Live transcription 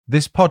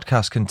This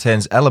podcast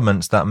contains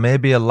elements that may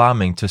be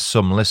alarming to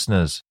some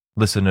listeners.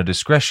 Listener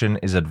discretion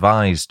is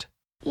advised.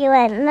 You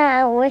are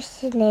now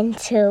listening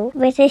to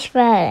British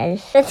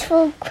Murders, the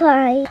True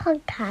Crime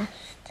Podcast.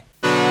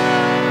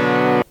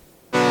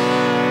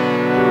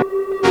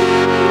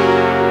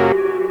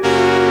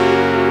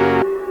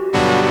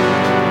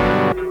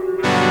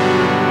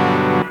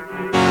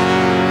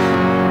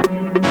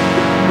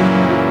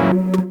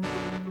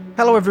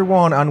 Hello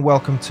everyone and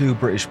welcome to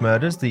British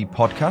Murders, the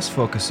podcast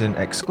focusing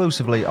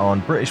exclusively on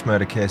British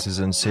murder cases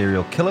and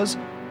serial killers.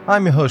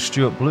 I'm your host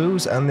Stuart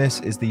Blues and this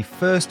is the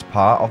first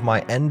part of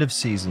my end of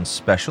season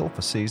special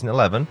for season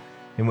 11,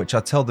 in which I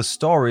tell the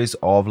stories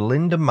of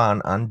Lynda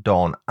Mann and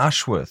Dawn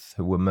Ashworth,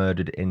 who were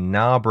murdered in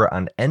Narborough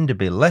and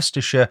Enderby,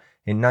 Leicestershire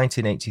in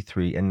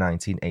 1983 and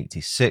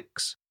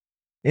 1986.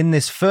 In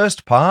this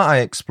first part I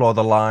explore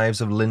the lives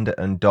of Lynda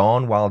and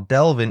Dawn while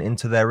delving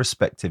into their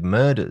respective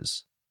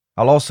murders.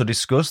 I'll also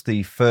discuss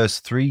the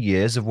first 3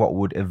 years of what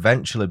would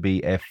eventually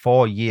be a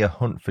 4-year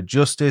hunt for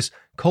justice,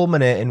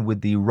 culminating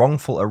with the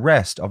wrongful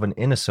arrest of an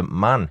innocent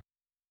man.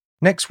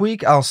 Next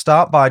week, I'll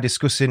start by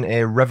discussing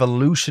a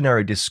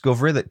revolutionary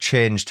discovery that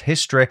changed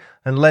history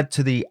and led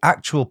to the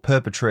actual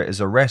perpetrator's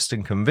arrest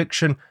and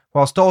conviction,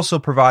 whilst also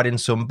providing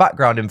some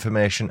background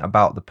information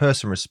about the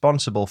person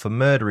responsible for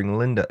murdering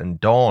Lynda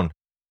and Dawn.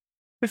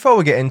 Before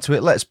we get into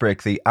it, let's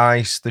break the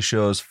ice. The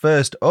show's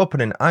first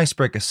opening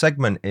icebreaker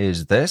segment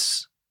is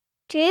this.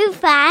 True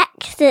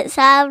facts that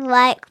sound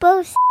like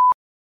bullshit.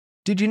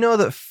 Did you know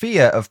that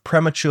fear of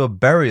premature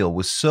burial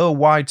was so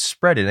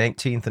widespread in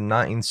 18th and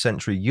 19th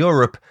century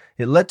Europe,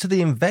 it led to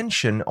the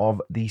invention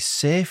of the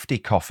safety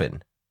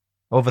coffin?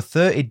 Over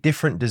 30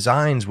 different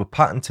designs were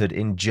patented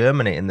in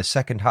Germany in the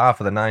second half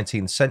of the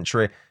 19th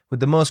century, with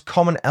the most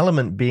common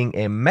element being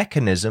a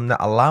mechanism that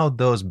allowed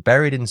those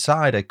buried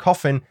inside a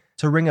coffin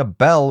to ring a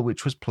bell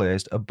which was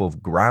placed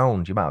above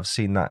ground. You might have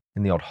seen that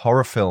in the odd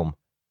horror film.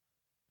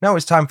 Now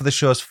it's time for the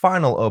show's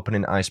final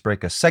opening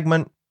icebreaker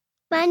segment.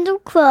 Random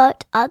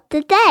quote of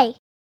the day.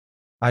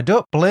 I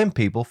don't blame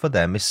people for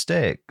their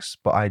mistakes,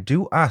 but I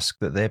do ask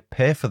that they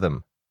pay for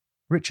them.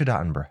 Richard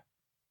Attenborough.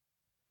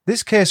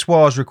 This case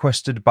was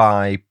requested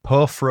by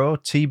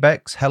Pofro,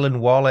 T-Bex, Helen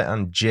Worley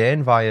and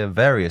Jane via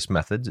various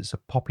methods. It's a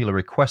popular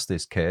request,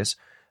 this case.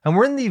 And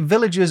we're in the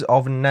villages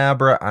of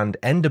Narborough and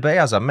Enderby,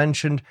 as I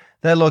mentioned.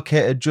 They're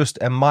located just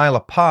a mile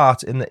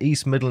apart in the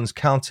East Midlands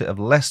county of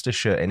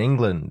Leicestershire in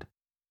England.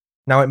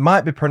 Now, it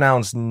might be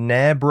pronounced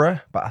Narborough,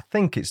 but I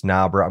think it's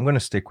Narborough. I'm going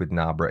to stick with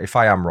Narborough. If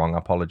I am wrong,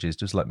 apologies,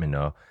 just let me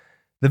know.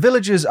 The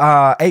villages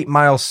are 8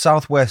 miles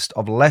southwest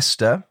of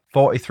Leicester,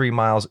 43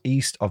 miles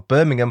east of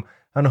Birmingham,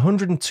 and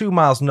 102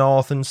 miles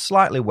north and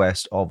slightly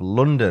west of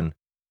London.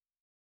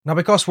 Now,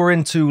 because we're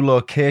into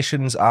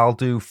locations, I'll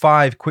do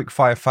 5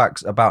 quickfire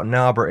facts about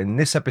Narborough in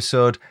this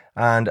episode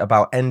and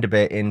about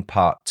Enderby in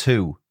part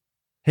 2.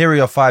 Here are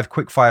your 5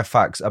 quickfire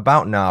facts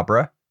about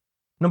Narborough.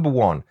 Number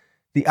 1.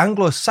 The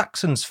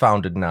Anglo-Saxons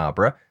founded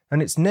Narborough,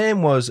 and its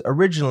name was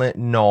originally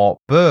Nor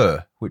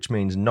Burh, which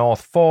means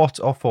North Fort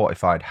or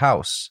Fortified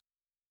House.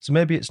 So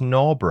maybe it's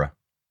Norborough.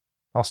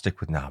 I'll stick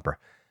with Narborough.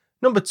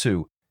 Number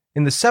 2.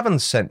 In the 7th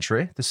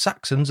century, the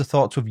Saxons are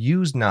thought to have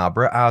used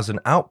Narborough as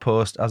an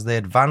outpost as they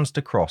advanced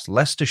across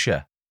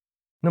Leicestershire.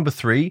 Number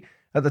 3.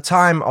 At the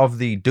time of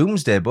the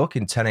Domesday Book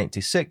in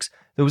 1086,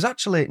 there was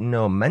actually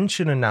no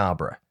mention of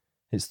Narborough.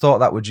 It's thought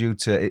that were due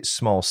to its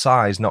small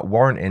size not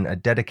warranting a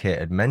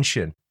dedicated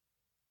mention.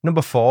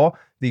 Number 4,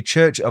 the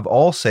Church of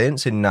All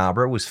Saints in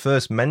Narborough was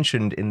first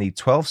mentioned in the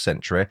 12th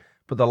century,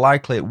 but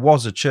likely it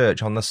was a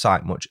church on the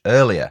site much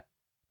earlier.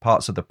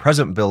 Parts of the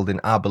present building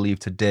are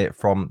believed to date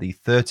from the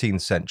 13th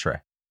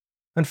century.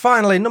 And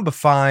finally, number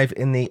 5,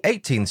 in the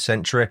 18th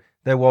century,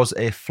 there was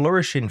a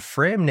flourishing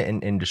frame knitting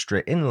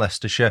industry in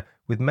Leicestershire,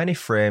 with many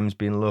frames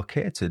being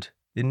located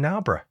in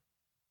Narborough.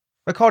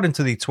 According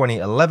to the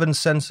 2011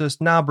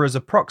 census, Narborough's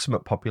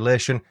approximate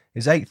population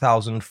is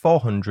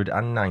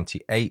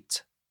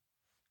 8,498.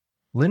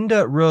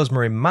 Lynda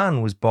Rosemary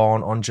Mann was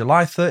born on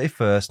July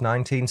 31st,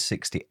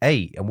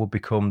 1968 and would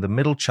become the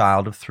middle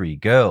child of 3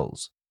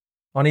 girls.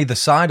 On either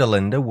side of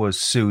Lynda was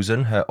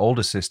Susan, her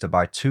older sister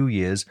by 2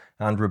 years,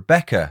 and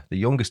Rebecca, the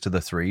youngest of the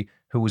 3,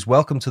 who was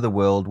welcomed to the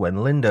world when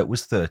Lynda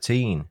was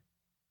 13.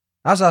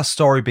 As our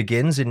story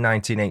begins in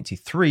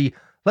 1983,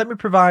 let me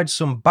provide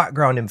some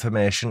background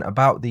information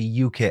about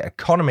the UK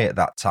economy at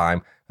that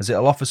time, as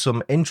it'll offer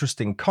some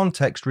interesting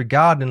context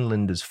regarding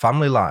Lynda's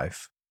family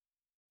life.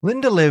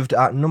 Lynda lived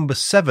at number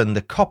 7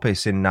 The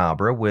Coppice in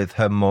Narborough with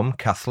her mum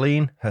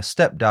Kathleen, her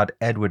stepdad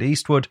Edward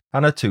Eastwood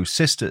and her 2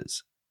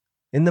 sisters.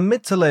 In the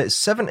mid to late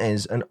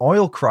 70s, an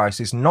oil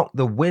crisis knocked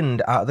the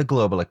wind out of the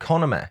global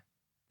economy.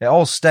 It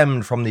all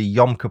stemmed from the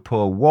Yom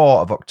Kippur War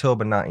of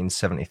October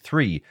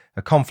 1973,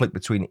 a conflict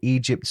between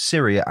Egypt,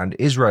 Syria and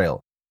Israel.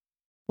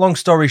 Long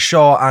story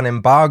short, an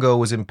embargo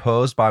was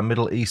imposed by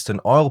Middle Eastern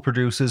oil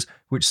producers,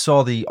 which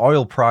saw the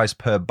oil price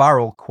per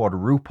barrel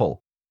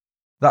quadruple.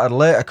 That had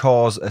later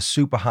caused a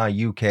super high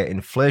UK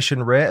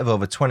inflation rate of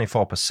over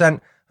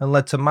 24% and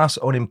led to mass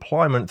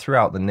unemployment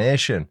throughout the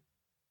nation.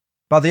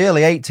 By the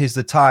early 80s,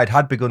 the tide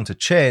had begun to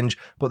change,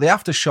 but the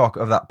aftershock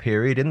of that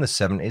period in the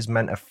 70s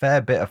meant a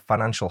fair bit of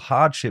financial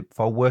hardship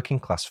for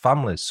working-class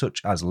families,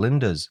 such as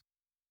Lynda's.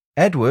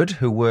 Edward,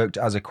 who worked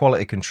as a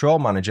quality control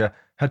manager,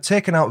 had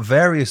taken out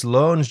various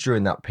loans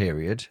during that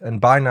period, and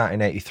by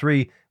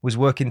 1983 was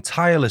working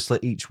tirelessly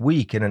each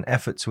week in an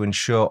effort to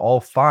ensure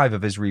all 5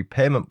 of his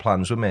repayment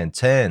plans were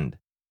maintained.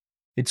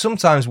 He'd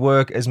sometimes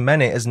work as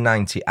many as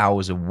 90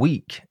 hours a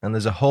week, and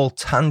there's a whole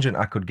tangent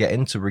I could get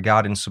into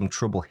regarding some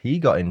trouble he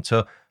got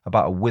into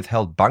about a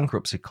withheld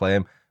bankruptcy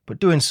claim, but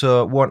doing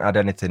so won't add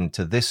anything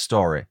to this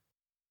story.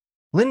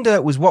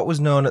 Lynda was what was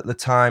known at the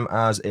time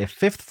as a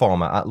 5th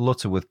former at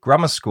Lutterworth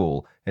Grammar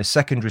School, a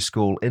secondary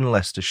school in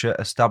Leicestershire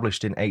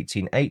established in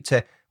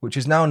 1880, which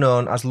is now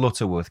known as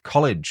Lutterworth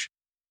College.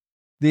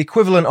 The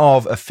equivalent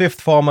of a 5th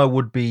former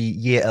would be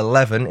year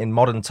 11 in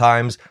modern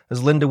times,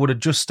 as Lynda would have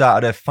just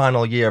started her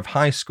final year of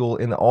high school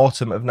in the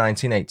autumn of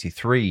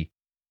 1983.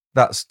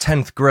 That's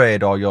 10th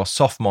grade or your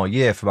sophomore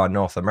year for my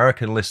North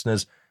American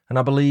listeners, and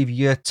I believe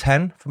year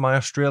 10 for my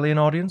Australian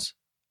audience.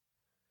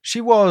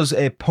 She was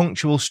a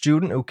punctual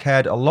student who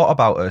cared a lot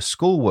about her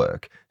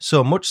schoolwork,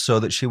 so much so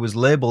that she was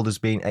labelled as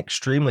being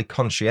extremely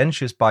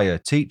conscientious by her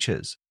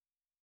teachers.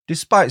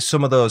 Despite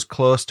some of those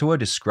close to her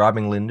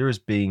describing Lynda as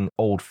being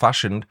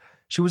old-fashioned,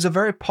 she was a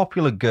very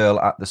popular girl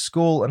at the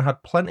school and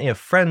had plenty of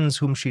friends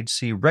whom she'd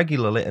see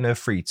regularly in her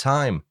free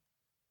time.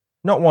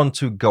 Not one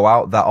to go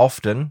out that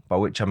often, by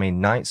which I mean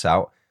nights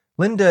out,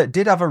 Lynda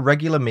did have a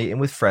regular meeting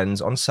with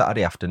friends on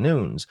Saturday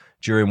afternoons,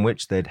 during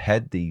which they'd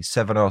head the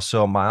 7 or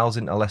so miles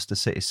into Leicester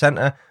city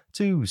centre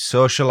to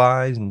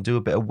socialise and do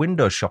a bit of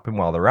window shopping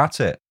while they're at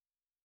it.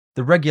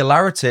 The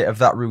regularity of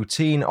that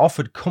routine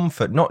offered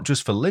comfort not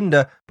just for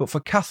Lynda, but for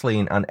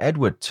Kathleen and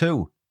Edward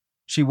too.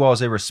 She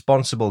was a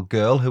responsible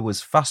girl who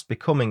was fast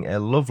becoming a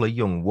lovely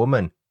young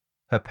woman.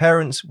 Her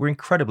parents were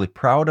incredibly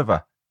proud of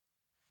her.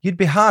 You'd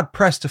be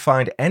hard-pressed to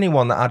find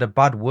anyone that had a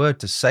bad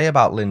word to say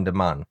about Lynda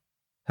Mann.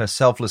 Her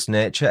selfless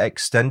nature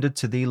extended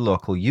to the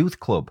local youth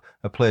club,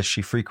 a place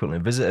she frequently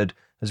visited,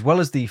 as well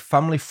as the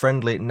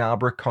family-friendly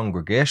Narborough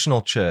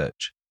Congregational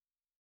Church.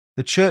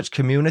 The church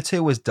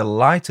community was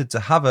delighted to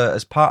have her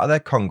as part of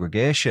their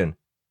congregation.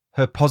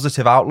 Her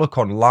positive outlook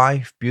on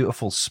life,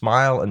 beautiful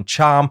smile and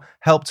charm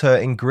helped her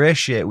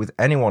ingratiate with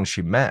anyone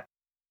she met.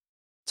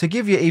 To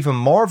give you even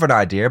more of an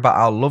idea about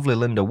how lovely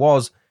Lynda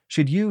was,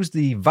 she'd used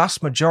the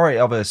vast majority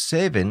of her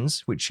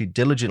savings, which she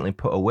diligently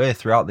put away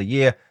throughout the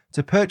year,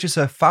 to purchase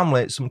her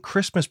family some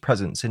Christmas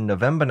presents in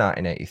November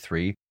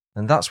 1983,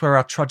 and that's where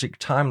our tragic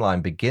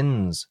timeline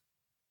begins.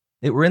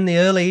 It were in the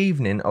early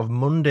evening of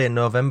Monday,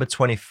 November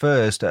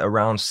 21st at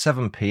around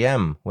 7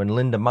 p.m. when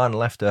Lynda Mann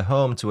left her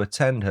home to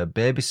attend her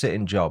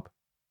babysitting job.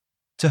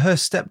 To her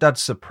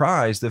stepdad's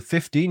surprise, the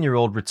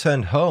 15-year-old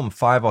returned home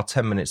 5 or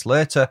 10 minutes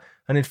later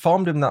and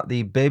informed him that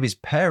the baby's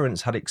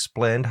parents had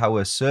explained how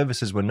her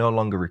services were no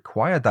longer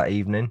required that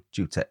evening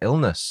due to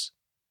illness.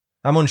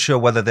 I'm unsure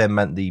whether they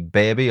meant the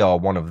baby or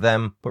one of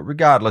them, but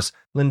regardless,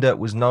 Lynda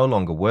was no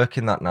longer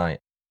working that night.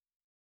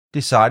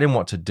 Deciding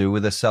what to do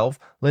with herself,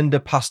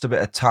 Lynda passed a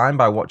bit of time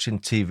by watching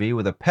TV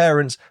with her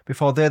parents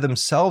before they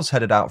themselves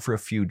headed out for a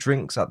few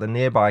drinks at the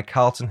nearby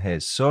Carlton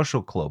Hayes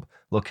Social Club,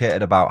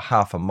 located about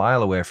half a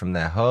mile away from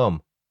their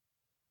home.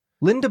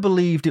 Lynda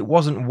believed it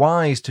wasn't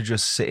wise to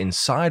just sit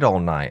inside all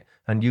night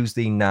and use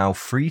the now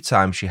free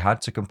time she had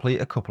to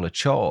complete a couple of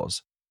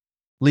chores.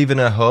 Leaving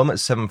her home at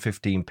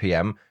 7:15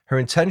 p.m, her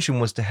intention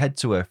was to head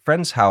to her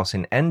friend's house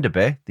in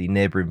Enderby, the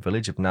neighbouring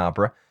village of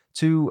Narborough,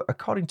 to,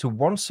 according to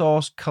one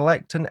source,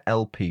 collect an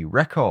LP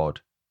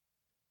record.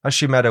 As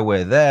she made her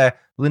way there,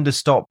 Lynda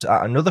stopped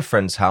at another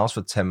friend's house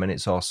for 10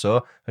 minutes or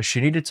so as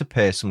she needed to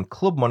pay some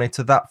club money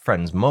to that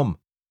friend's mum.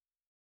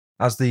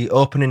 As the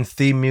opening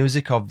theme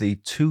music of the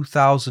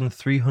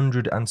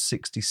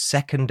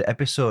 2362nd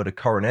episode of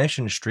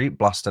Coronation Street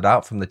blasted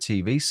out from the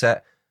TV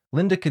set,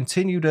 Lynda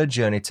continued her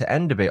journey to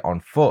Enderby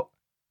on foot.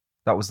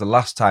 That was the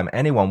last time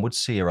anyone would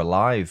see her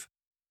alive.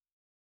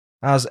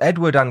 As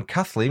Edward and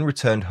Kathleen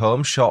returned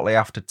home shortly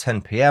after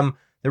 10 p.m,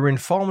 they were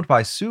informed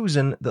by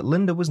Susan that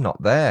Lynda was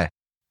not there.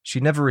 She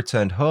never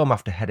returned home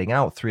after heading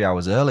out 3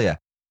 hours earlier.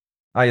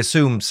 I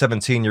assume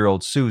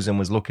 17-year-old Susan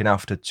was looking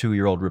after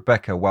 2-year-old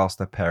Rebecca whilst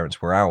their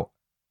parents were out.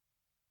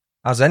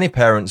 As any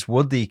parents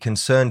would, the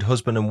concerned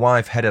husband and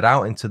wife headed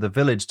out into the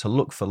village to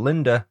look for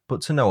Lynda,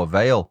 but to no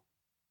avail.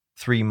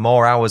 3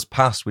 more hours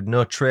passed with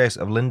no trace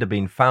of Lynda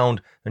being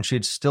found, and she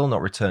had still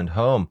not returned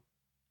home.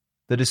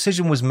 The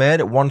decision was made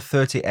at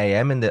 1:30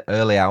 a.m. in the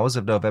early hours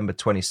of November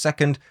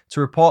 22nd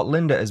to report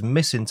Lynda as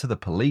missing to the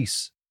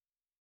police.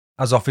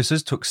 As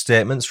officers took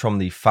statements from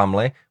the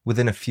family,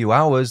 within a few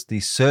hours the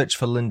search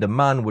for Lynda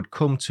Mann would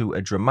come to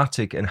a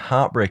dramatic and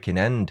heartbreaking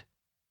end.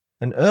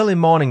 An early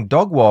morning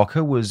dog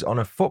walker was on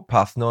a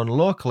footpath known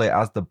locally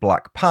as the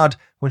Black Pad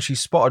when she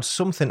spotted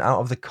something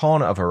out of the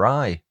corner of her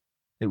eye.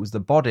 It was the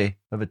body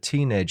of a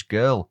teenage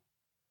girl.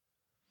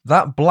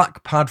 That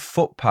Black Pad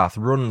footpath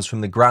runs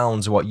from the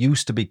grounds of what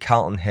used to be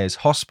Carlton Hayes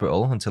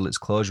Hospital until its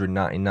closure in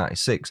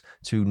 1996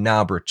 to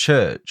Narborough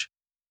Church.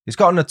 It's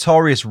got a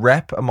notorious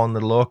rep among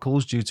the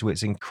locals due to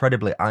its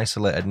incredibly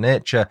isolated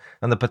nature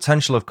and the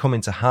potential of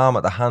coming to harm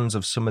at the hands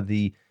of some of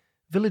the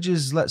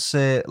village's, let's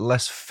say,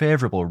 less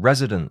favourable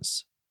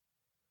residents.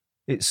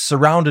 It's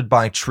surrounded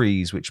by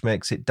trees, which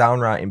makes it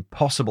downright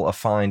impossible to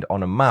find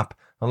on a map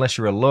unless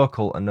you're a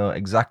local and know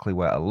exactly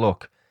where to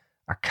look.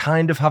 I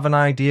kind of have an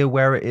idea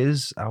where it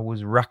is. I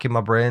was racking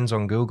my brains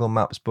on Google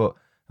Maps, but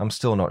I'm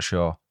still not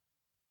sure.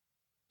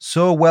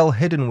 So well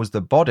hidden was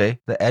the body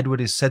that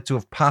Edward is said to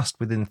have passed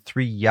within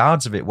 3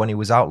 yards of it when he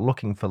was out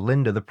looking for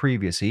Lynda the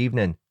previous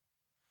evening.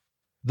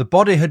 The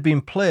body had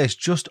been placed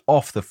just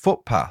off the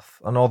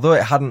footpath, and although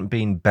it hadn't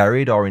been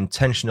buried or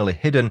intentionally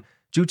hidden,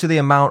 due to the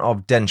amount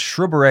of dense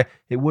shrubbery,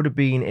 it would have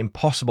been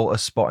impossible to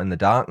spot in the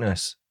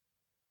darkness.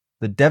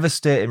 The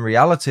devastating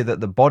reality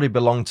that the body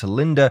belonged to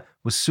Lynda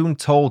was soon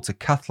told to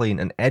Kathleen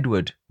and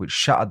Edward, which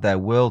shattered their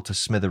world to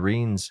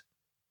smithereens.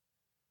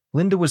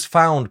 Lynda was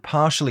found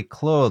partially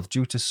clothed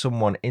due to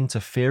someone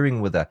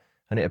interfering with her,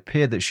 and it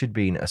appeared that she'd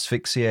been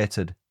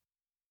asphyxiated.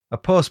 A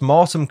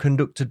post-mortem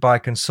conducted by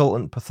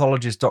consultant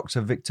pathologist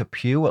Dr. Victor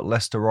Pugh at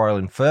Leicester Royal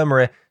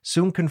Infirmary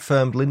soon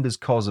confirmed Lynda's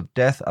cause of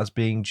death as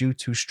being due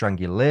to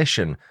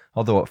strangulation,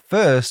 although at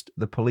first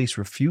the police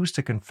refused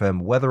to confirm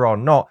whether or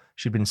not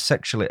she'd been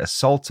sexually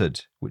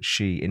assaulted, which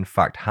she in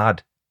fact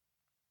had.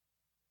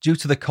 Due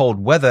to the cold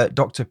weather,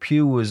 Dr.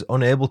 Pugh was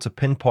unable to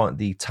pinpoint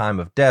the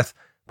time of death,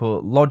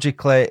 but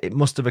logically it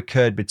must have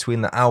occurred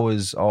between the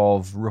hours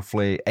of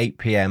roughly 8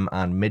 p.m.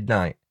 and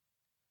midnight.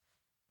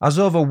 As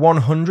over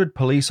 100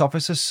 police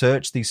officers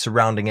searched the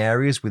surrounding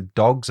areas with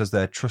dogs as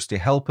their trusty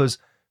helpers,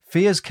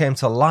 fears came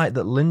to light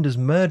that Lynda's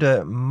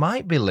murder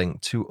might be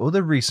linked to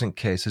other recent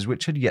cases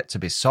which had yet to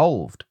be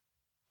solved.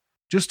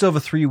 Just over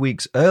 3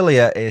 weeks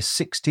earlier, a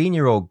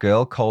 16-year-old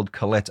girl called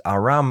Colette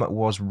Aram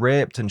was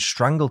raped and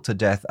strangled to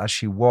death as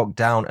she walked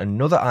down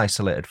another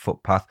isolated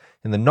footpath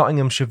in the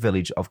Nottinghamshire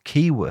village of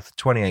Keyworth,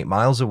 28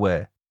 miles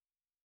away.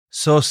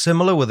 So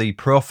similar were the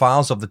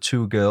profiles of the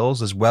two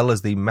girls as well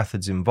as the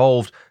methods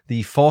involved,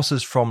 the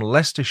forces from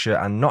Leicestershire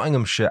and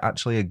Nottinghamshire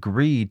actually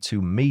agreed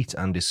to meet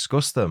and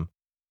discuss them.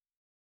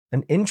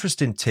 An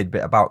interesting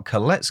tidbit about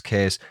Colette's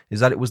case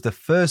is that it was the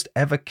first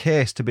ever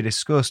case to be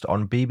discussed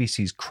on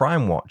BBC's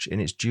Crime Watch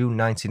in its June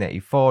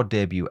 1984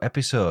 debut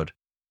episode.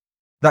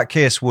 That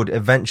case would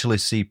eventually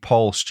see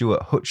Paul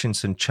Stewart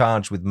Hutchinson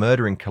charged with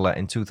murdering Colette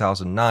in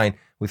 2009,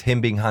 with him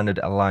being handed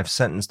a life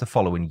sentence the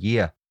following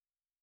year.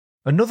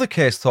 Another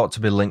case thought to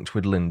be linked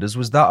with Lynda's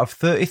was that of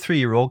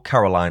 33-year-old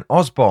Caroline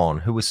Osborne,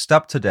 who was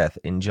stabbed to death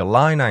in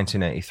July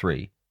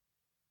 1983.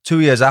 2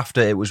 years after,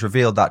 it was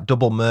revealed that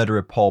double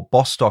murderer Paul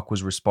Bostock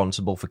was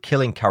responsible for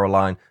killing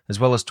Caroline, as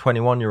well as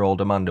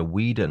 21-year-old Amanda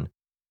Whedon.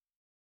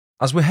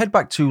 As we head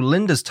back to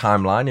Lynda's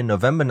timeline in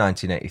November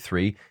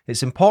 1983,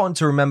 it's important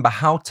to remember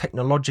how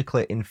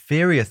technologically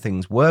inferior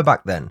things were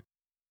back then.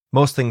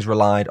 Most things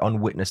relied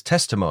on witness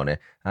testimony,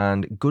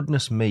 and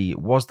goodness me,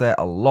 was there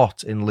a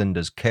lot in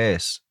Lynda's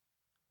case.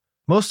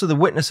 Most of the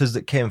witnesses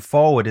that came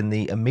forward in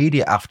the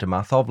immediate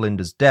aftermath of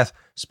Lynda's death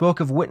spoke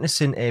of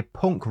witnessing a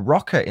punk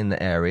rocker in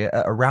the area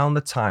at around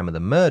the time of the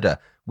murder,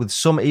 with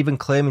some even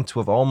claiming to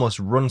have almost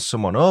run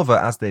someone over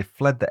as they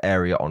fled the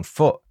area on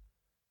foot.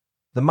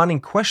 The man in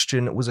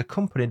question was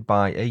accompanied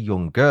by a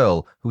young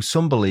girl, who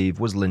some believe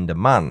was Lynda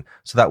Mann,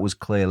 so that was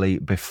clearly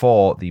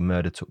before the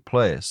murder took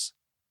place.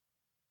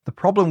 The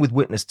problem with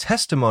witness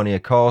testimony,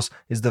 of course,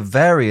 is the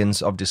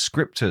variance of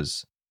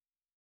descriptors.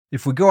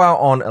 If we go out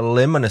on a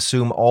limb and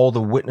assume all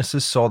the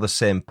witnesses saw the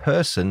same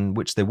person,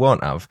 which they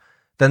won't have,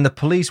 then the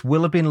police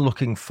will have been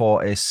looking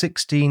for a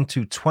 16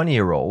 to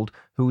 20-year-old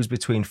who was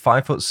between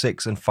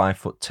 5'6" and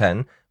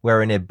 5'10",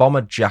 wearing a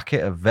bomber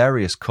jacket of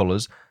various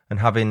colours and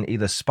having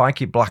either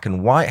spiky black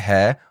and white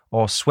hair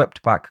or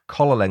swept back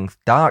collar-length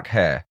dark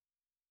hair.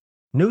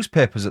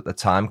 Newspapers at the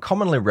time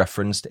commonly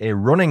referenced a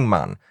running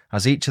man,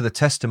 as each of the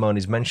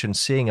testimonies mentioned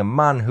seeing a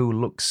man who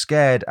looked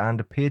scared and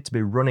appeared to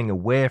be running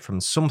away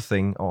from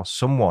something or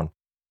someone.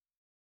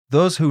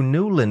 Those who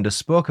knew Lynda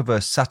spoke of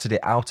her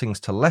Saturday outings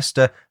to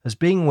Leicester as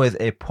being with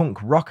a punk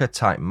rocker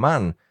type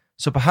man,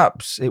 so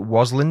perhaps it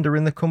was Lynda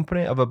in the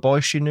company of a boy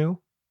she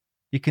knew?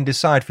 You can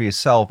decide for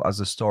yourself as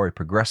the story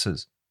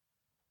progresses.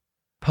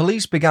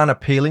 Police began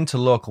appealing to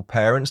local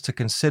parents to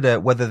consider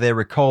whether they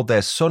recalled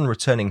their son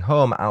returning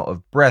home out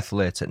of breath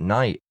late at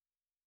night.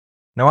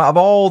 Now, out of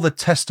all the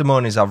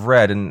testimonies I've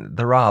read, and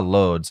there are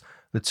loads,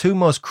 the two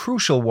most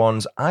crucial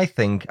ones I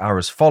think are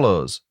as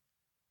follows.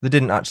 They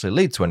didn't actually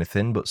lead to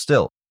anything, but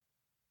still.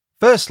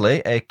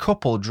 Firstly, a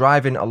couple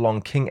driving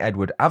along King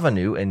Edward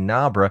Avenue in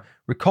Narborough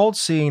recalled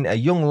seeing a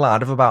young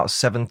lad of about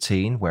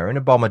 17 wearing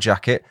a bomber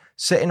jacket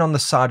sitting on the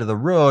side of the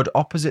road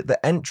opposite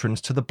the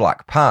entrance to the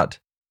Black Pad.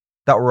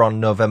 That were on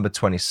November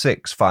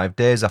 26, 5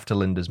 days after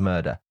Lynda's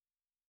murder.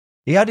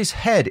 He had his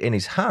head in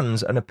his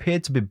hands and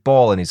appeared to be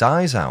bawling his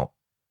eyes out.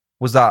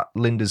 Was that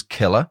Lynda's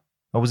killer,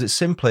 or was it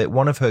simply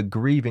one of her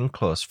grieving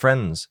close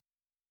friends?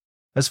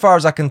 As far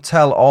as I can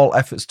tell, all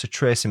efforts to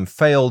trace him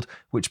failed,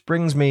 which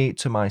brings me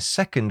to my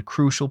second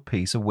crucial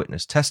piece of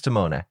witness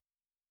testimony.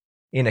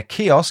 In a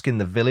kiosk in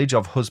the village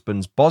of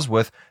Husbands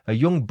Bosworth, a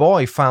young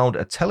boy found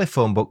a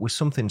telephone book with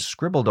something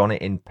scribbled on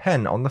it in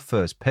pen on the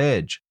first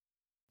page.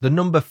 The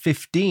number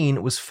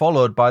 15 was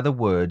followed by the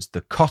words "the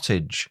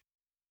cottage."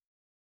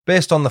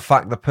 Based on the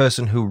fact the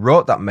person who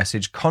wrote that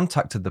message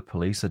contacted the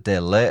police a day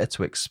later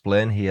to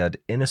explain he had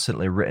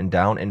innocently written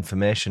down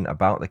information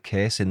about the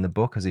case in the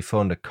book as he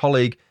phoned a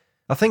colleague,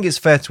 I think it's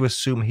fair to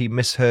assume he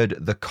misheard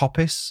the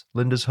coppice,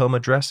 Lynda's home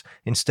address,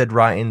 instead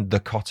writing "the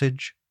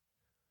cottage."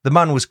 The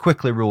man was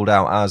quickly ruled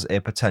out as a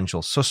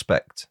potential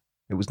suspect.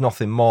 It was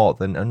nothing more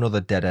than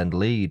another dead-end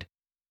lead.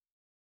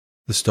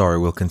 The story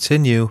will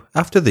continue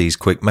after these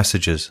quick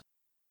messages.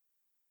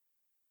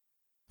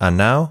 And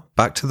now,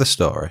 back to the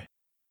story.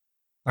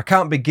 I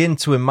can't begin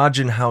to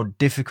imagine how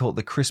difficult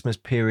the Christmas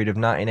period of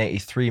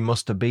 1983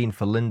 must have been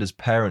for Lynda's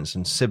parents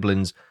and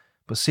siblings,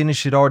 but seeing as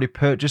she'd already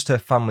purchased her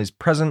family's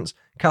presents,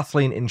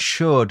 Kathleen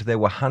ensured they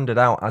were handed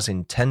out as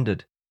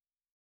intended.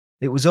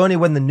 It was only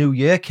when the new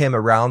year came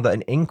around that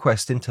an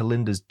inquest into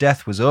Lynda's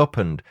death was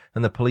opened,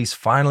 and the police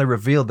finally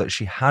revealed that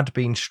she had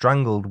been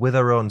strangled with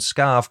her own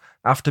scarf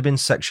after being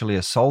sexually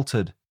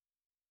assaulted.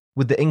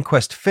 With the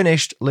inquest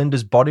finished,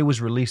 Lynda's body was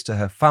released to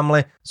her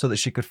family so that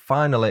she could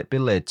finally be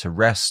laid to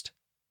rest.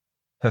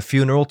 Her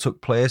funeral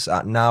took place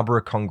at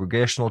Narborough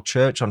Congregational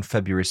Church on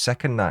February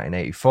 2nd,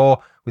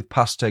 1984, with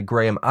Pastor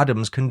Graham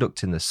Adams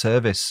conducting the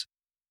service.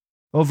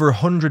 Over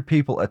 100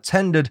 people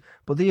attended,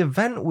 but the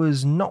event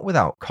was not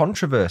without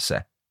controversy.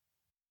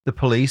 The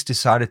police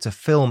decided to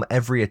film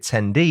every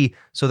attendee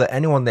so that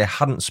anyone they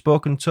hadn't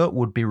spoken to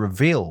would be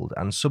revealed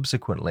and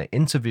subsequently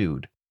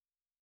interviewed.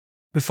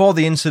 Before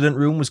the incident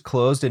room was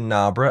closed in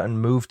Narborough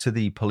and moved to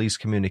the police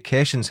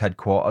communications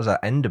headquarters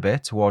at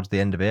Enderby towards the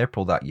end of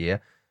April that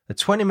year, a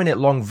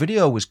 20-minute-long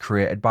video was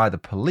created by the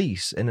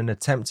police in an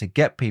attempt to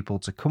get people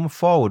to come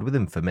forward with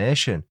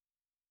information.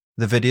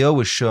 The video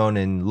was shown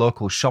in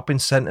local shopping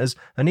centres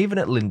and even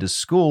at Lynda's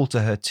school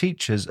to her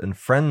teachers and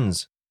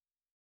friends.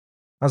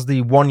 As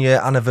the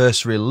one-year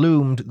anniversary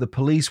loomed, the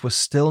police were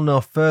still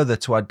no further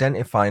to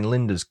identifying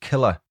Lynda's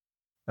killer.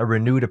 A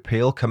renewed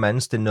appeal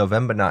commenced in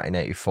November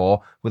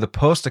 1984 with a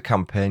poster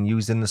campaign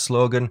using the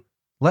slogan,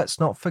 "Let's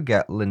not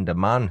forget Lynda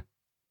Mann."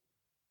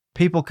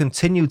 People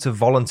continued to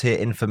volunteer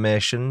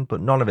information,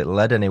 but none of it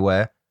led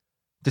anywhere.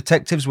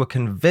 Detectives were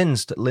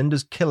convinced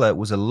Lynda's killer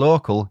was a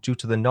local due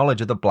to the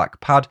knowledge of the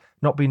black pad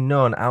not being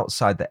known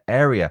outside the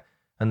area,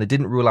 and they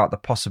didn't rule out the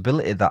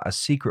possibility that a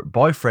secret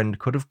boyfriend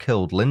could have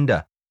killed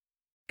Lynda.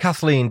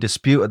 Kathleen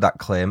disputed that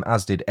claim,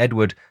 as did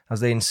Edward,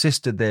 as they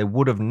insisted they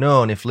would have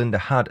known if Lynda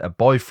had a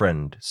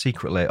boyfriend,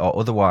 secretly or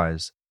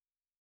otherwise.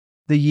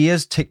 The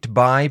years ticked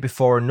by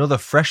before another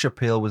fresh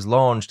appeal was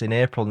launched in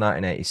April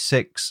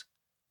 1986.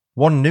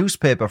 One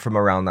newspaper from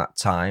around that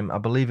time, I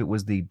believe it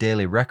was the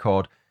Daily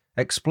Record,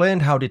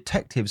 explained how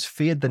detectives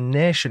feared the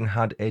nation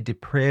had a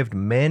depraved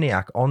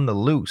maniac on the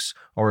loose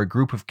or a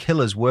group of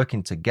killers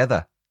working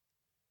together.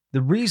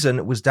 The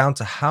reason was down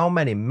to how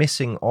many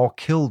missing or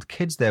killed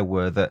kids there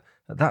were that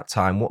at that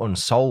time were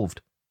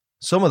unsolved.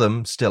 Some of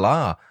them still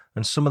are,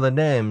 and some of the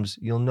names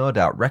you'll no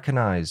doubt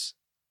recognise.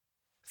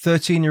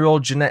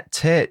 13-year-old Jeanette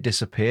Tate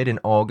disappeared in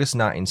August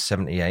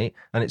 1978,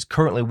 and it's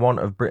currently one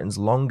of Britain's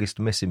longest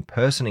missing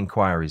person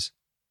inquiries.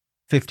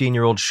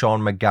 15-year-old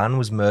Sean McGann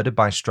was murdered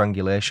by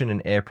strangulation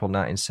in April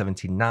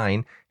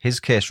 1979. His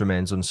case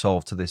remains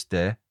unsolved to this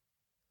day.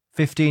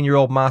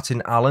 15-year-old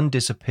Martin Allen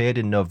disappeared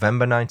in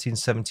November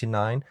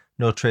 1979.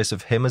 No trace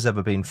of him has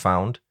ever been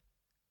found.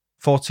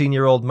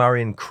 14-year-old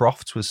Marion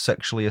Crofts was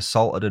sexually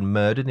assaulted and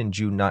murdered in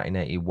June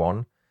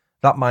 1981.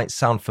 That might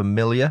sound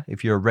familiar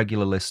if you're a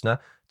regular listener.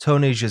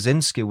 Tony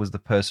Jasinski was the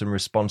person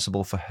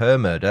responsible for her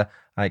murder.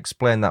 I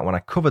explained that when I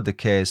covered the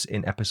case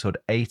in episode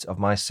 8 of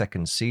my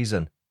second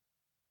season.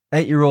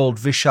 8-year-old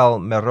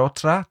Vishal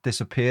Mehrotra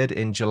disappeared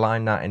in July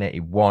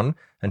 1981,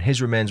 and his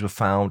remains were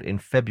found in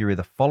February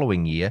the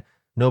following year.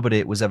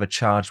 Nobody was ever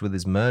charged with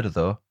his murder,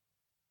 though.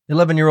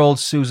 11-year-old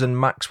Susan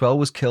Maxwell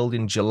was killed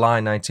in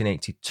July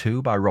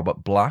 1982 by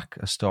Robert Black,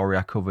 a story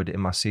I covered in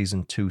my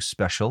Season 2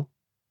 special.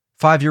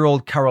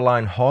 5-year-old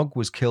Caroline Hogg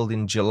was killed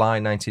in July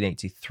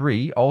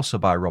 1983, also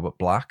by Robert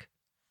Black.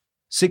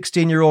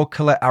 16-year-old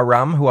Colette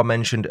Aram, who I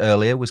mentioned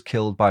earlier, was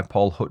killed by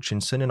Paul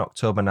Hutchinson in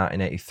October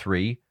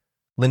 1983.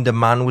 Lynda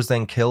Mann was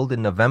then killed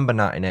in November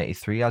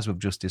 1983, as we've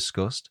just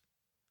discussed.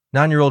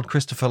 9-year-old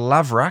Christopher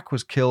Laverack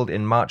was killed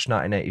in March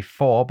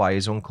 1984 by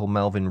his uncle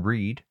Melvin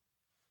Reed.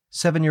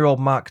 7-year-old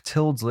Mark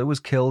Tildesley was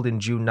killed in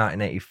June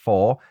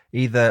 1984,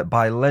 either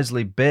by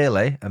Leslie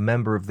Bailey, a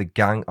member of the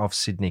gang of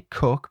Sidney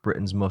Cook,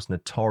 Britain's most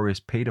notorious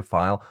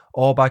paedophile,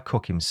 or by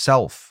Cook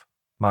himself.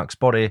 Mark's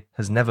body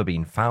has never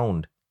been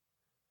found.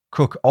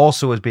 Cook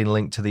also has been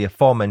linked to the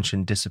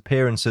aforementioned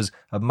disappearances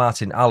of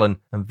Martin Allen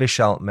and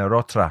Vishal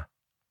Mehrotra.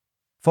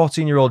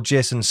 14-year-old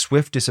Jason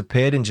Swift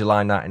disappeared in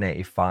July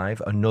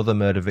 1985, another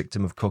murder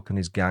victim of Cook and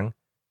his gang.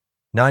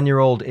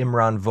 9-year-old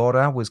Imran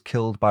Vora was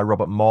killed by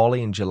Robert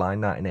Morley in July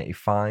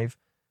 1985.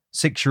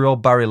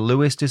 6-year-old Barry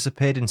Lewis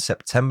disappeared in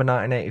September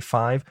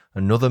 1985,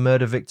 another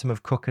murder victim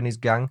of Cook and his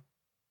gang.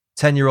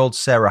 10-year-old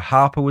Sarah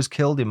Harper was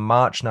killed in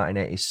March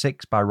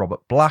 1986 by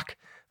Robert Black,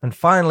 And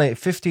finally,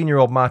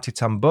 15-year-old Marty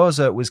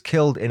Tamboza was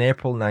killed in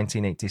April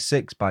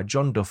 1986 by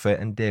John Duffy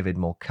and David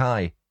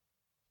Mulcahy.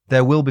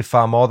 There will be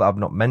far more that I've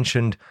not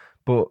mentioned,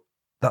 but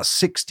that's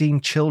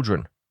 16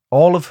 children,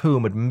 all of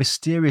whom had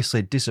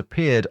mysteriously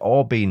disappeared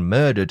or been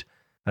murdered,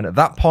 and at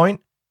that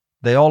point,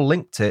 they all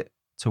linked it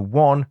to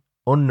one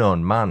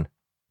unknown man.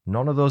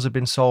 None of those had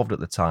been solved at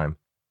the time.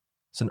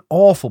 It's an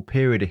awful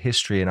period of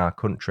history in our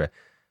country.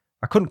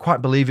 I couldn't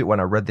quite believe it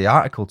when I read the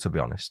article, to be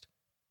honest.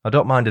 I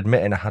don't mind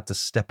admitting I had to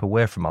step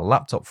away from my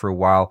laptop for a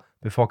while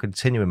before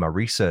continuing my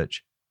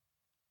research.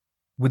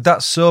 With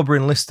that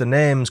sobering list of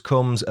names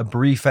comes a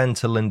brief end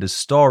to Lynda's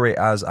story,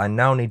 as I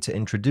now need to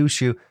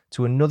introduce you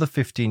to another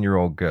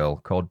 15-year-old girl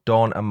called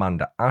Dawn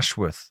Amanda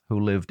Ashworth, who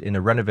lived in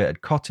a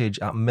renovated cottage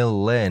at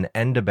Mill Lane,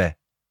 Enderby.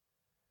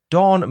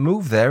 Dawn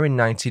moved there in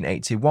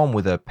 1981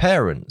 with her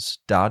parents,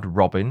 Dad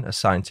Robin, a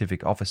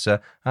scientific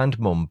officer, and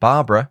Mum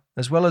Barbara,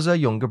 as well as her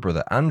younger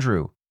brother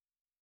Andrew.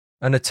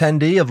 An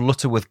attendee of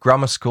Lutterworth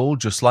Grammar School,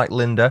 just like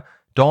Lynda,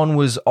 Dawn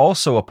was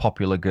also a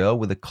popular girl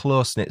with a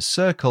close-knit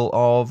circle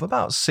of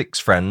about 6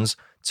 friends,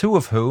 2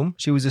 of whom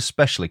she was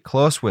especially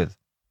close with.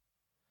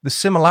 The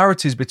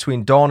similarities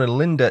between Dawn and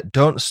Lynda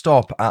don't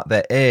stop at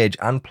their age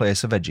and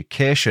place of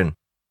education.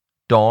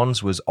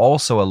 Dawn's was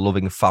also a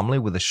loving family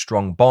with a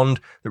strong bond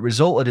that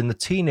resulted in the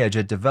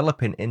teenager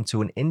developing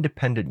into an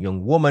independent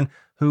young woman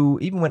who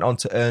even went on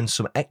to earn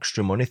some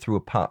extra money through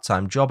a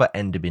part-time job at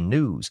Enderby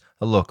News,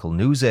 a local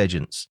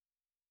newsagent's.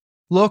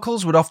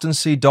 Locals would often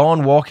see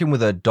Dawn walking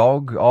with her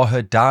dog or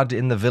her dad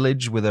in the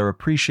village with her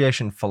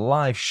appreciation for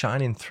life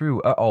shining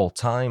through at all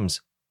times.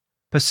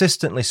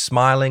 Persistently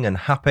smiling and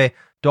happy,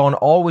 Dawn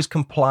always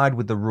complied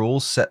with the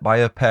rules set by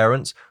her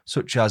parents,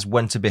 such as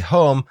when to be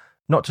home,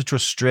 not to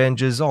trust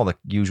strangers, all the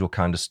usual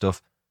kind of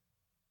stuff.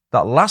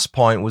 That last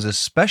point was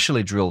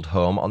especially drilled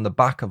home on the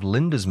back of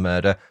Lynda's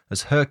murder,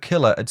 as her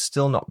killer had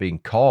still not been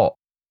caught.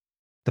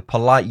 The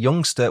polite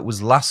youngster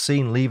was last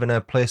seen leaving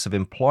her place of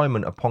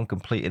employment upon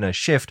completing her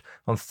shift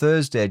on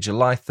Thursday,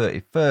 July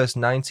 31st,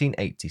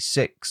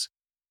 1986.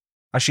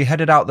 As she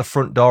headed out the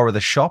front door of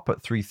the shop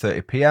at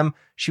 3:30 p.m,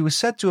 she was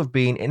said to have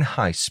been in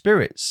high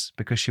spirits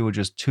because she was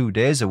just 2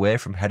 days away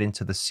from heading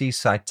to the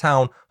seaside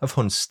town of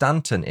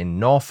Hunstanton in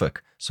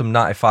Norfolk, some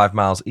 95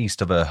 miles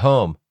east of her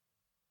home.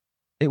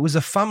 It was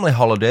a family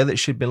holiday that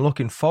she'd been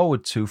looking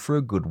forward to for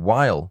a good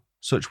while,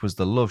 such was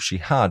the love she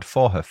had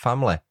for her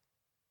family.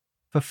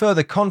 For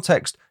further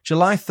context,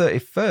 July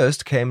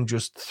 31st came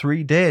just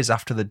 3 days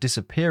after the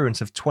disappearance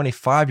of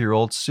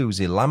 25-year-old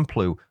Susie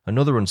Lamplugh,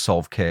 another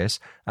unsolved case,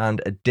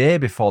 and a day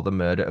before the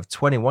murder of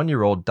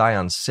 21-year-old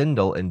Diane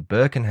Sindel in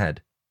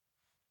Birkenhead.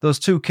 Those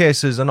 2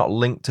 cases are not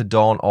linked to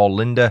Dawn or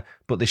Lynda,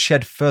 but they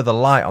shed further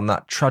light on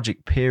that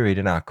tragic period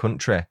in our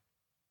country.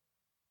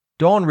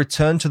 Dawn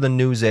returned to the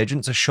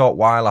newsagents a short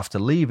while after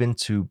leaving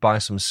to buy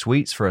some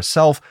sweets for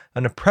herself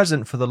and a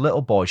present for the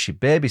little boy she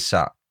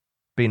babysat.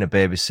 Being a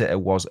babysitter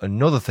was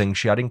another thing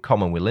she had in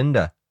common with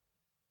Lynda.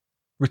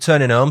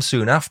 Returning home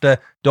soon after,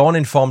 Dawn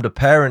informed her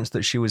parents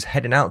that she was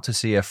heading out to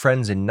see her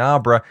friends in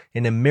Narborough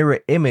in a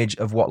mirror image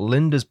of what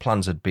Lynda's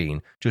plans had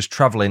been, just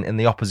travelling in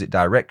the opposite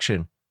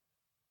direction.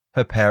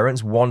 Her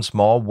parents once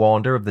more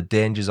warned her of the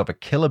dangers of a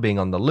killer being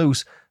on the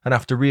loose, and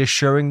after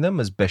reassuring them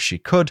as best she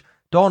could,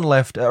 Dawn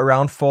left at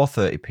around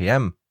 4:30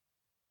 p.m.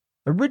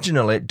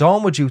 Originally,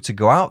 Dawn were due to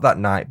go out that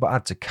night but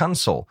had to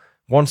cancel.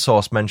 One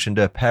source mentioned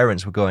her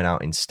parents were going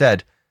out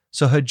instead,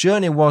 so her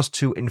journey was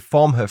to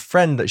inform her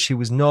friend that she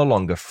was no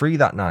longer free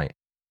that night.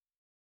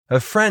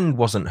 Her friend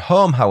wasn't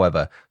home,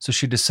 however, so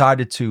she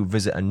decided to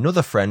visit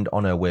another friend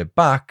on her way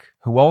back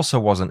who also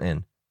wasn't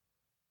in.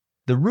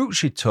 The route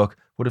she took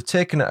would have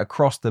taken her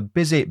across the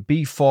busy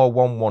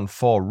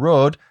B4114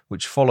 road,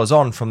 which follows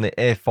on from the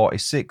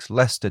A46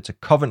 Leicester to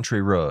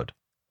Coventry Road.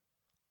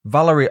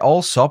 Valerie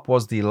Alsop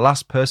was the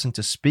last person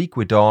to speak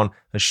with Dawn,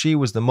 as she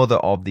was the mother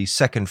of the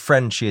second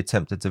friend she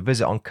attempted to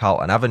visit on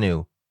Carlton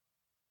Avenue.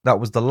 That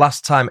was the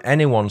last time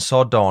anyone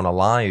saw Dawn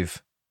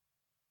alive.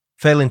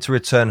 Failing to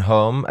return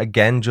home,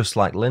 again just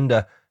like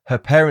Lynda, her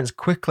parents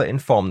quickly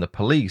informed the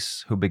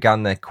police, who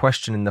began their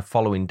questioning the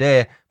following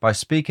day by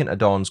speaking to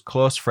Dawn's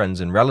close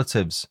friends and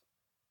relatives.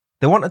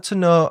 They wanted to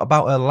know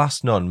about her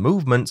last known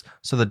movements,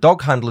 so the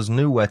dog handlers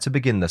knew where to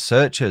begin the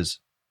searches.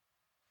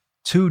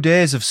 2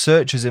 days of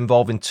searches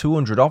involving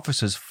 200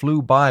 officers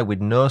flew by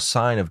with no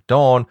sign of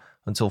Dawn,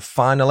 until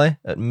finally,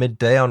 at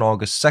midday on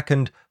August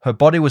 2nd, her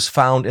body was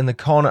found in the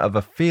corner of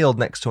a field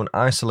next to an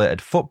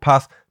isolated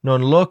footpath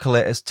known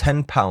locally as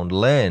 10 Pound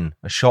Lane,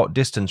 a short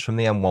distance from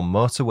the M1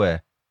 motorway.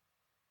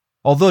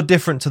 Although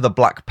different to the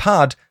Black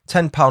Pad,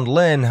 10 Pound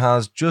Lane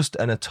has just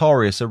a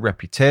notorious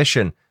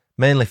reputation,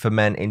 mainly for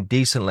men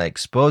indecently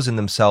exposing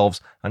themselves,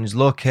 and is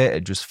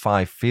located just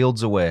 5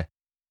 fields away.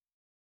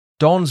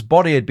 Dawn's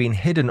body had been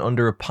hidden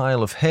under a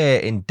pile of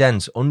hay in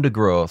dense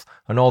undergrowth,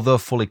 and although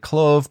fully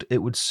clothed, it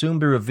would soon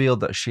be revealed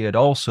that she had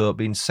also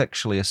been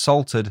sexually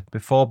assaulted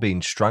before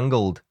being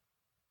strangled.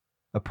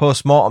 A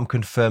post-mortem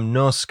confirmed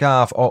no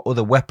scarf or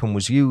other weapon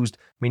was used,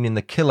 meaning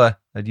the killer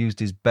had used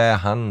his bare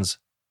hands.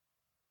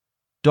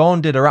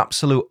 Dawn did her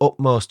absolute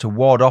utmost to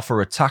ward off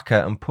her attacker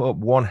and put up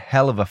one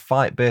hell of a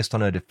fight based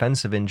on her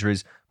defensive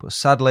injuries, but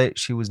sadly,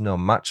 she was no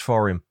match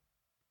for him.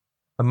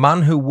 A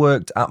man who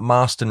worked at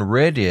Marston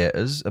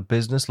Radiators, a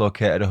business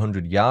located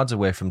 100 yards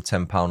away from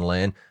 £10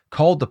 Lane,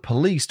 called the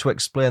police to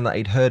explain that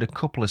he'd heard a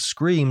couple of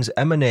screams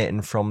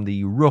emanating from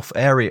the rough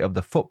area of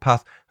the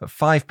footpath at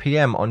 5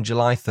 p.m. on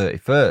July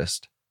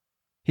 31st.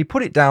 He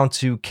put it down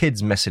to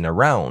kids messing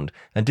around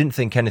and didn't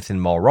think anything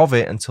more of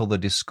it until the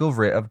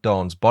discovery of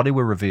Dawn's body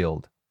were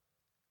revealed.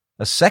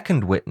 A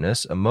second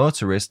witness, a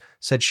motorist,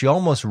 said she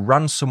almost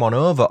ran someone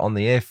over on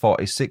the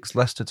A46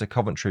 Leicester to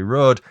Coventry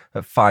Road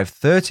at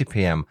 5:30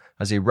 p.m.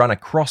 as he ran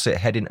across it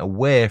heading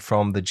away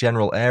from the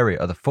general area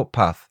of the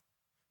footpath.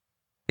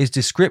 His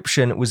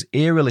description was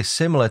eerily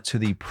similar to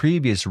the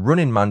previous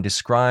running man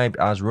described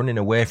as running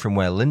away from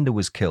where Lynda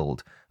was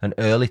killed, an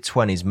early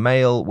 20s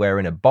male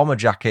wearing a bomber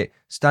jacket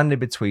standing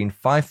between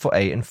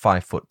 5'8" and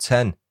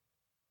 5'10".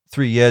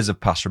 3 years have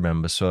passed,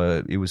 remember,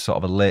 so he was sort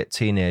of a late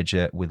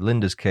teenager. With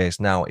Lynda's case,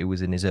 now he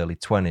was in his early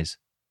 20s.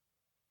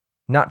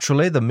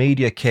 Naturally, the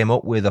media came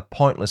up with a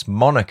pointless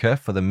moniker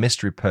for the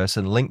mystery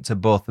person linked to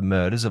both the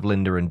murders of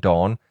Lynda and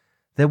Dawn.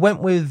 They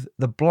went with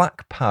the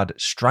Black Pad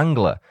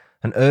Strangler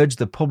and urged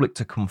the public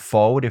to come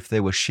forward if they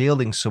were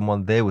shielding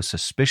someone they were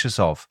suspicious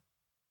of.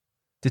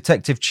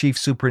 Detective Chief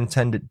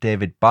Superintendent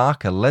David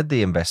Barker led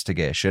the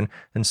investigation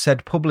and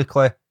said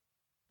publicly,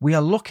 "We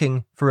are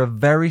looking for a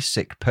very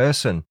sick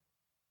person."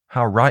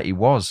 How right he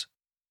was.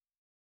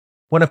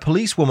 When a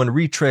policewoman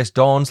retraced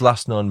Dawn's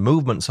last known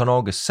movements on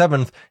August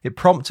 7th, it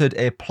prompted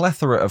a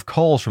plethora of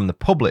calls from the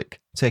public,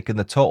 taking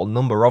the total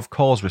number of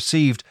calls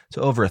received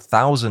to over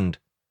 1,000.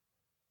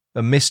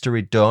 A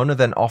mystery donor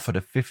then offered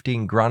a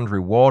 $15,000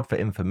 reward for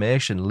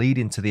information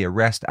leading to the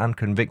arrest and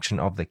conviction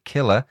of the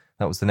killer.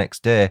 That was the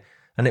next day,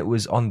 and it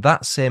was on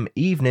that same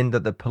evening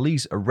that the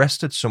police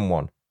arrested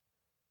someone.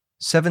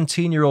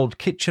 17-year-old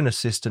kitchen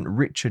assistant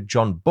Richard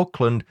John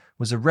Buckland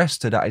was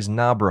arrested at his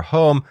Narborough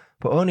home,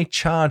 but only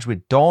charged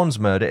with Dawn's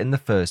murder in the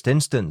first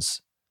instance.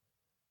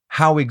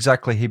 How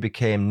exactly he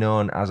became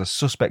known as a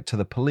suspect to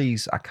the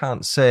police, I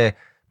can't say,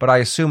 but I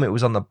assume it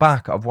was on the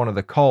back of one of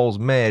the calls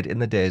made in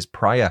the days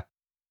prior.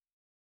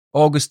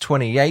 August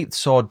 28th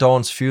saw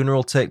Dawn's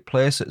funeral take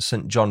place at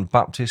St John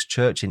Baptist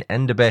Church in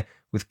Enderby,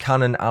 with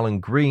Canon Alan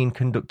Green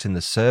conducting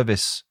the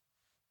service.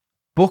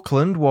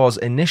 Buckland was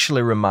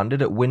initially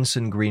remanded at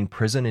Winson Green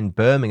Prison in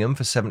Birmingham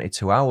for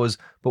 72 hours,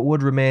 but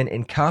would remain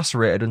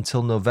incarcerated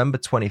until November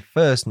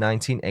 21st,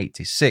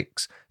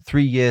 1986,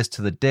 3 years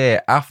to the day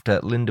after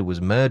Lynda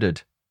was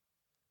murdered.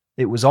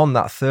 It was on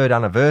that third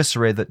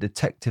anniversary that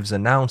detectives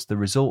announced the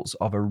results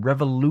of a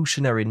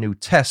revolutionary new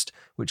test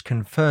which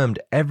confirmed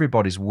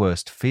everybody's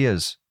worst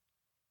fears.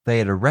 They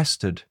had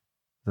arrested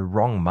the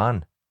wrong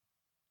man.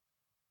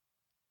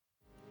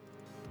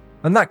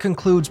 And that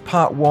concludes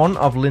part 1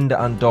 of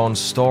Lynda and Dawn's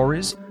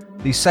stories.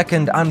 The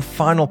second and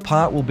final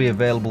part will be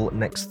available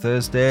next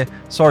Thursday.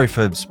 Sorry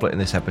for splitting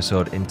this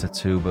episode into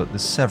 2, but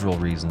there's several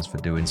reasons for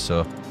doing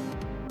so.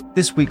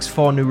 This week's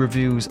 4 new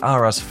reviews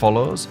are as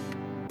follows.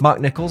 Mark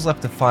Nichols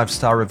left a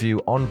 5-star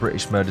review on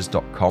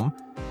BritishMurders.com.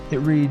 It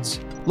reads,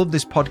 "Love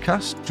this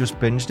podcast, just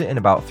binged it in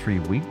about 3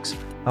 weeks.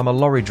 I'm a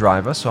lorry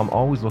driver, so I'm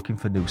always looking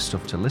for new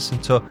stuff to listen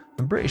to,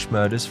 and British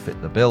Murders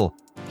fit the bill.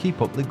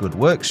 Keep up the good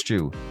work,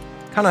 Stu.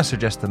 Can I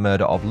suggest the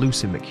murder of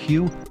Lucy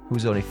McHugh, who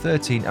was only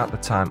 13 at the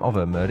time of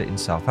her murder in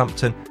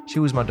Southampton? She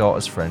was my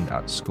daughter's friend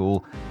at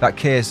school. That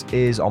case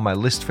is on my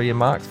list for you,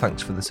 Mark.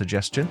 Thanks for the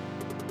suggestion."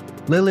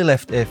 Lily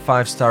left a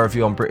 5-star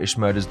review on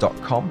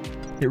BritishMurders.com.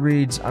 It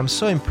reads, "I'm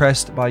so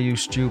impressed by you,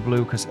 Stu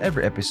Blue, because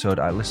every episode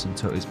I listen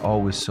to is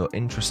always so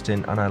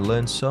interesting and I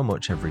learn so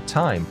much every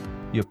time.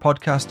 Your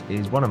podcast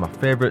is one of my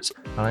favourites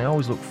and I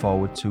always look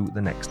forward to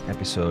the next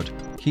episode.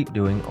 Keep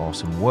doing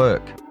awesome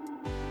work."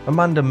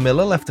 Amanda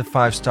Miller left a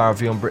 5-star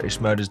review on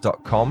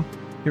BritishMurders.com.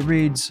 It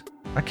reads,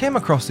 "I came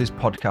across this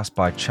podcast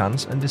by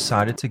chance and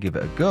decided to give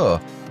it a go.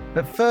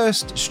 At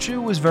first,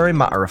 Stu was very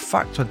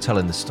matter-of-fact when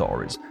telling the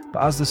stories,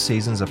 but as the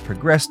seasons have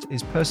progressed,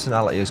 his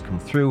personality has come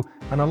through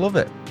and I love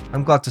it.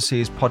 I'm glad to see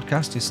his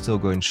podcast is still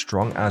going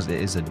strong as it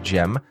is a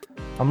gem.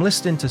 I'm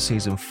listening to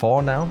season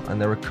 4 now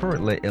and there are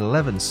currently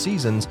 11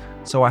 seasons,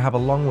 so I have a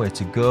long way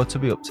to go to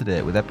be up to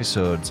date with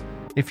episodes.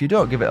 If you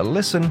don't give it a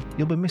listen,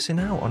 you'll be missing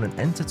out on an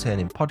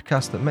entertaining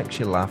podcast that makes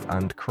you laugh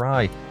and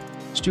cry.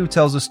 Stu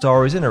tells the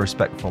stories in a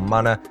respectful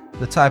manner,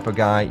 the type of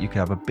guy you can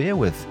have a beer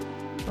with."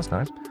 That's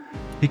nice.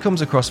 "He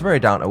comes across very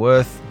down to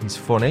earth, he's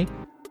funny.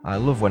 I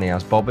love when he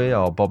has Bobby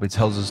or Bobby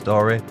tells a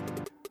story."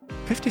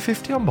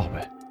 50-50 on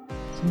Bobby.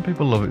 Some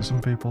people love it, some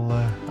people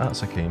aren't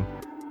so keen.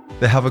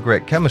 "They have a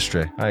great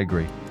chemistry, I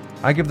agree.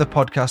 I give the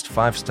podcast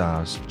 5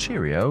 stars.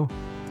 Cheerio."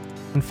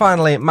 And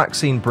finally,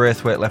 Maxine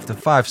Braithwaite left a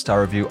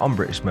 5-star review on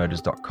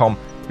BritishMurders.com.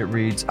 It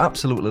reads,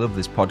 "Absolutely love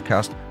this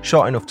podcast.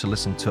 Short enough to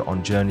listen to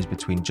on journeys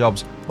between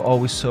jobs, but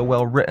always so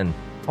well written.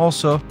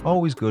 Also,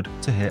 always good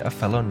to hear a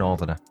fellow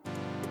northerner."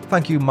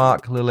 Thank you,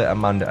 Mark, Lily,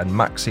 Amanda, and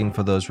Maxine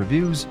for those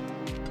reviews.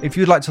 If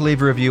you'd like to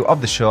leave a review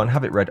of the show and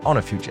have it read on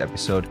a future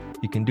episode,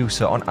 You can do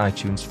so on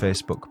iTunes,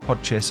 Facebook,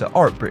 Podchaser,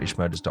 or at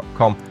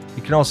BritishMurders.com.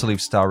 You can also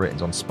leave star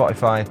ratings on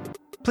Spotify.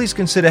 Please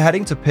consider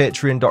heading to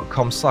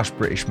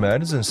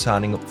patreon.com/BritishMurders and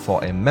signing up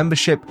for a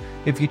membership.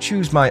 If you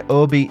choose my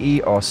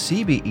OBE or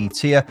CBE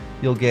tier,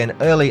 you'll gain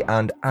early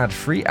and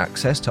ad-free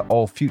access to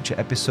all future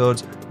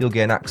episodes. You'll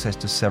gain access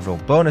to several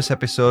bonus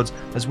episodes,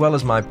 as well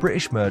as my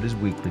British Murders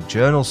weekly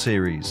journal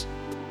series.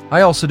 I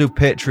also do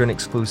Patreon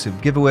exclusive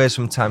giveaways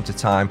from time to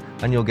time,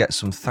 and you'll get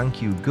some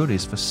thank you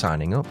goodies for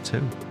signing up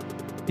too.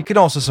 You can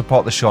also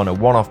support the show on a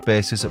one-off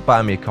basis at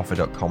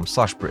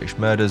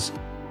buymeacoffee.com/BritishMurders.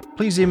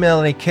 Please email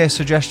any case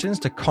suggestions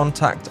to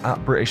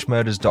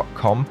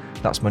contact@britishmurders.com.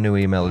 That's my new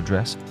email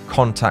address,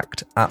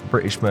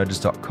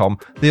 contact@britishmurders.com.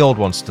 The old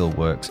one still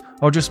works.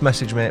 Or just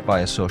message me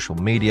via social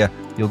media.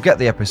 You'll get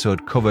the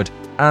episode covered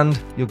and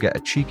you'll get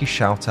a cheeky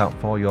shout out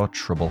for your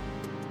trouble.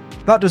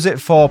 That does it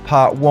for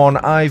part 1.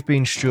 I've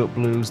been Stuart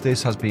Blues.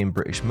 This has been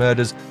British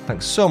Murders.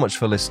 Thanks so much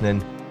for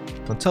listening.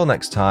 Until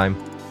next time,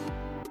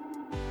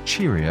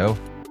 cheerio.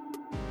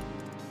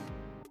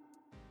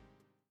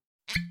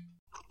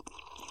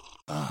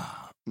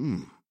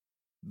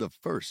 The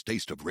first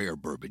taste of rare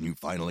bourbon you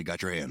finally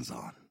got your hands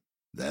on.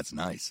 That's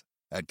nice.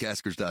 At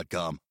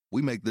Caskers.com,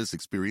 we make this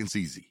experience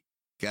easy.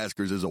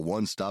 Caskers is a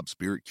one-stop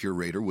spirit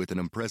curator with an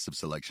impressive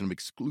selection of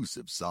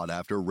exclusive,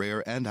 sought-after,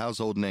 rare, and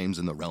household names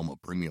in the realm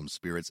of premium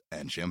spirits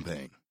and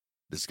champagne.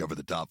 Discover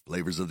the top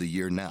flavors of the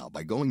year now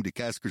by going to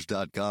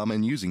Caskers.com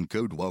and using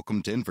code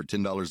WELCOME10 for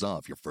 $10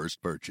 off your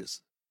first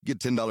purchase. Get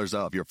 $10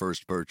 off your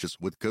first purchase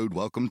with code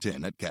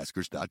WELCOME10 at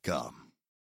Caskers.com.